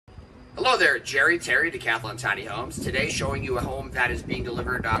Hello there, Jerry, Terry, Decathlon Tiny Homes. Today showing you a home that is being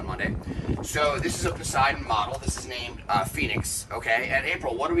delivered on Monday. So this is a Poseidon model. This is named Phoenix, okay? And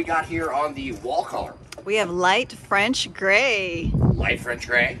April, what do we got here on the wall color? We have light French gray. Light French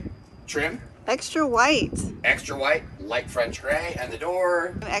gray. Trim? Extra white. Extra white, light French gray. And the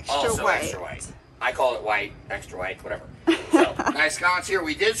door? Extra white. I call it white, extra white, whatever. So, nice sconce here.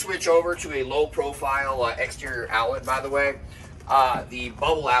 We did switch over to a low profile exterior outlet, by the way. The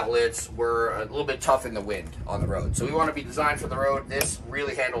bubble outlets were a little bit tough in the wind on the road. So we want to be designed for the road. This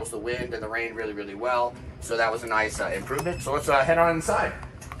really handles the wind and the rain really, really well. So that was a nice improvement. So let's head on inside.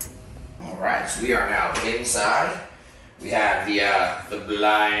 All right, so we are now inside. We have the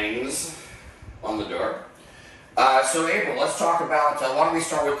blinds on the door. So April, let's talk about, why don't we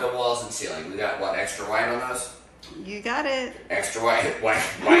start with the walls and ceiling? We got, what, extra white on those? You got it. Extra white,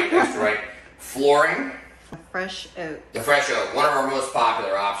 extra white. Flooring. Fresh oak. The fresh oak, one of our most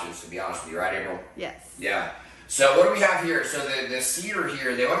popular options, to be honest with you, right, April? Yes. Yeah. So what do we have here? So the cedar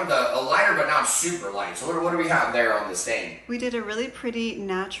here, they wanted a lighter but not super light. So what do we have there on the stain? We did a really pretty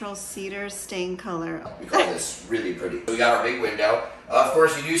natural cedar stain color. We call this really pretty. We got our big window. Of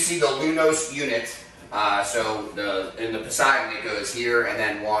course, you do see the Lunos unit. So in the Poseidon, it goes here, and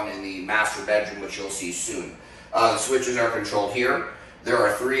then one in the master bedroom, which you'll see soon. The switches are controlled here. There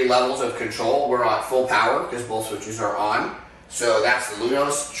are 3 levels of control. We're on full power because both switches are on. So that's the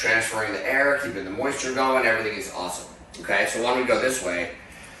Lunos, transferring the air, keeping the moisture going. Everything is awesome. Okay, so why don't we go this way?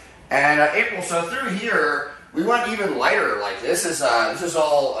 And April, so through here, we went even lighter. Like this is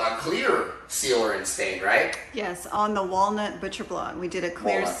all clear sealer and stain, right? Yes, on the walnut butcher block, we did a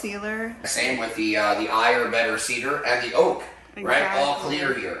clear Walnut. Sealer. Same with the eye or better cedar and the oak. Exactly. Right? All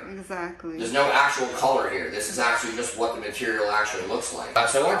clear here. Exactly. There's no actual color here. This is actually just what the material actually looks like.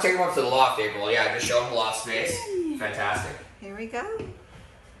 So I want to take them up to the loft, April. Yeah, just show them the loft space. Yay. Fantastic. Here we go.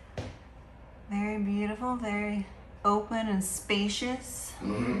 Very beautiful, very open and spacious.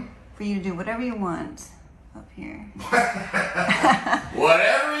 Mm-hmm. For you to do whatever you want up here.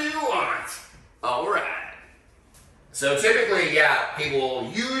 Whatever you want. All right. So typically, yeah, people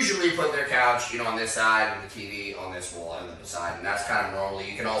usually put their couch, on this side, and the TV on this wall and the side, and that's kind of normal.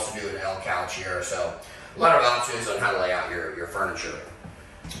 You can also do an L couch here, so a lot of options on how to lay out your furniture.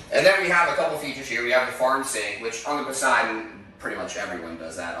 And then we have a couple features here. We have the farm sink, which on the Poseidon, pretty much everyone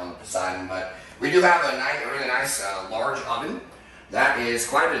does that on the Poseidon, but we do have a really nice large oven. That is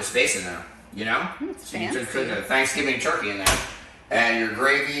quite a bit of space in there, It's So you fancy. could cook a Thanksgiving turkey in there. And your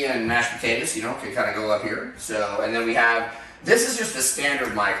gravy and mashed potatoes, can kind of go up here. So, and then we have, this is just a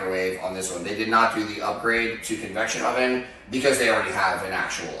standard microwave on this one. They did not do the upgrade to convection oven because they already have an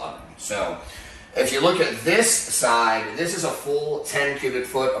actual oven. So, if you look at this side, this is a full 10 cubic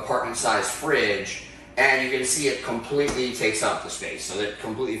foot apartment size fridge, and you can see it completely takes up the space. So it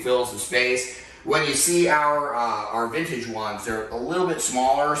completely fills the space. When you see our vintage ones, they're a little bit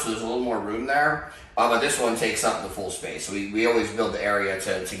smaller, so there's a little more room there. But this one takes up the full space. So we always build the area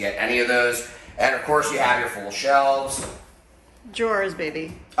to get any of those. And of course you have your full shelves. Drawers,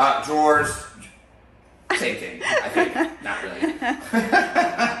 baby. Drawers. Same thing, I think. Not really.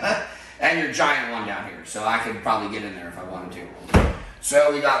 And your giant one down here. So I could probably get in there if I wanted to.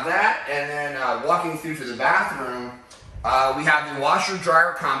 So we got that. And then walking through to the bathroom, we have the washer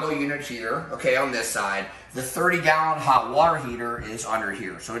dryer combo unit heater, okay, on this side. The 30-gallon hot water heater is under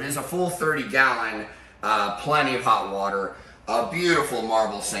here. So it is a full 30-gallon, plenty of hot water. A beautiful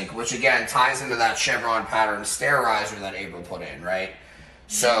marble sink, which again ties into that chevron pattern sterilizer that April put in, right?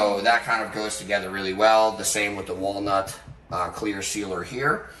 So that kind of goes together really well. The same with the walnut clear sealer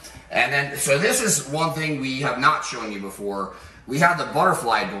here. And then, so this is one thing we have not shown you before. We have the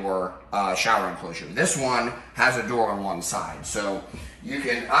butterfly door shower enclosure. This one has a door on one side. So you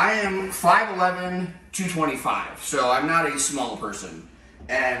can, I am 5'11", 225. So I'm not a small person.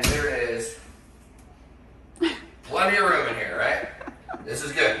 And there is plenty of room in here, right? This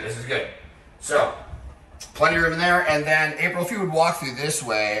is good, this is good. So, plenty of room in there. And then, April, if you would walk through this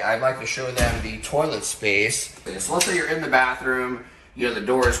way, I'd like to show them the toilet space. So let's say you're in the bathroom, the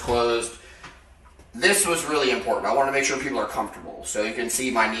door is closed. This was really important. I want to make sure people are comfortable. So you can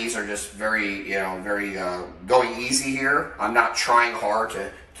see my knees are just very going easy here. I'm not trying hard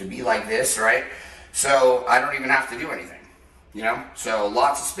to be like this, right? So I don't even have to do anything, So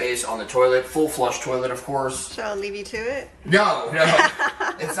lots of space on the toilet, full flush toilet, of course. Shall I leave you to it? No,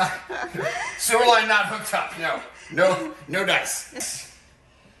 it's not. Sewer line not hooked up. No dice.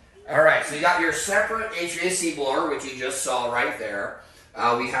 All right, so you got your separate HVAC blower, which you just saw right there.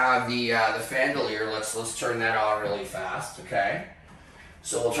 We have the fandelier. Let's turn that on really fast, okay?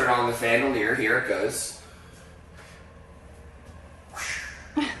 So we'll turn on the fandelier. Here it goes.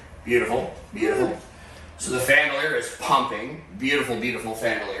 Beautiful, beautiful. So the chandelier is pumping. Beautiful, beautiful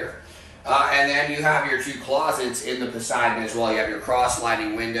chandelier. And then you have your two closets in the Poseidon as well. You have your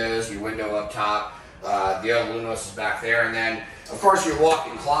cross-sliding windows, your window up top. The other Lunos is back there. And then, of course, your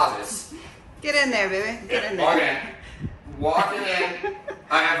walk-in closets. Get in there, baby. Get in there. Walk in. Walking in.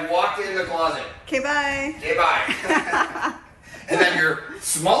 I have walked in the closet. Okay, bye. Okay, bye. And then your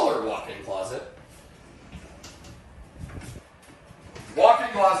smaller walk-in closet. Walk-in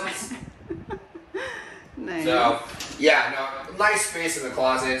closets. Nice. So, yeah, no, nice space in the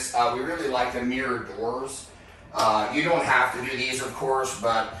closets. We really like the mirror doors. You don't have to do these, of course,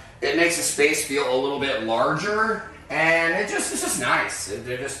 but it makes the space feel a little bit larger, and it's just nice.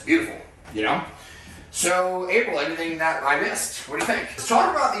 They're just beautiful, you know? So, April, anything that I missed? What do you think? Let's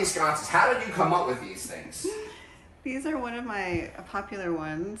talk about these sconces. How did you come up with these things? These are one of my popular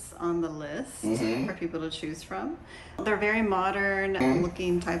ones on the list for people to choose from. They're very modern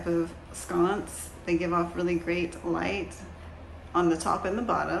looking type of sconce. They give off really great light on the top and the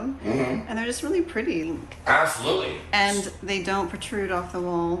bottom, and they're just really pretty. Absolutely. And they don't protrude off the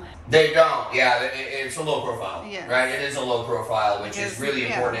wall. They don't. Yeah, it's a low profile. Yes. Right? It is a low profile, which is really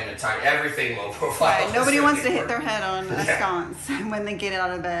important in a time. Everything low profile. Right. Nobody really wants to hit important. their head on a sconce when they get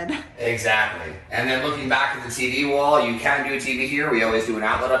out of bed. Exactly. And then looking back at the TV wall, you can do a TV here. We always do an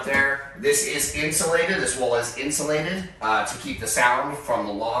outlet up there. This is insulated. This wall is insulated to keep the sound from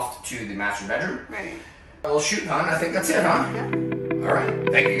the loft to the master bedroom. Right. Well, shoot, hon. I think that's it, huh? Yeah. All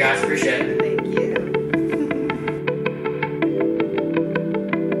right. Thank you, guys. Appreciate it.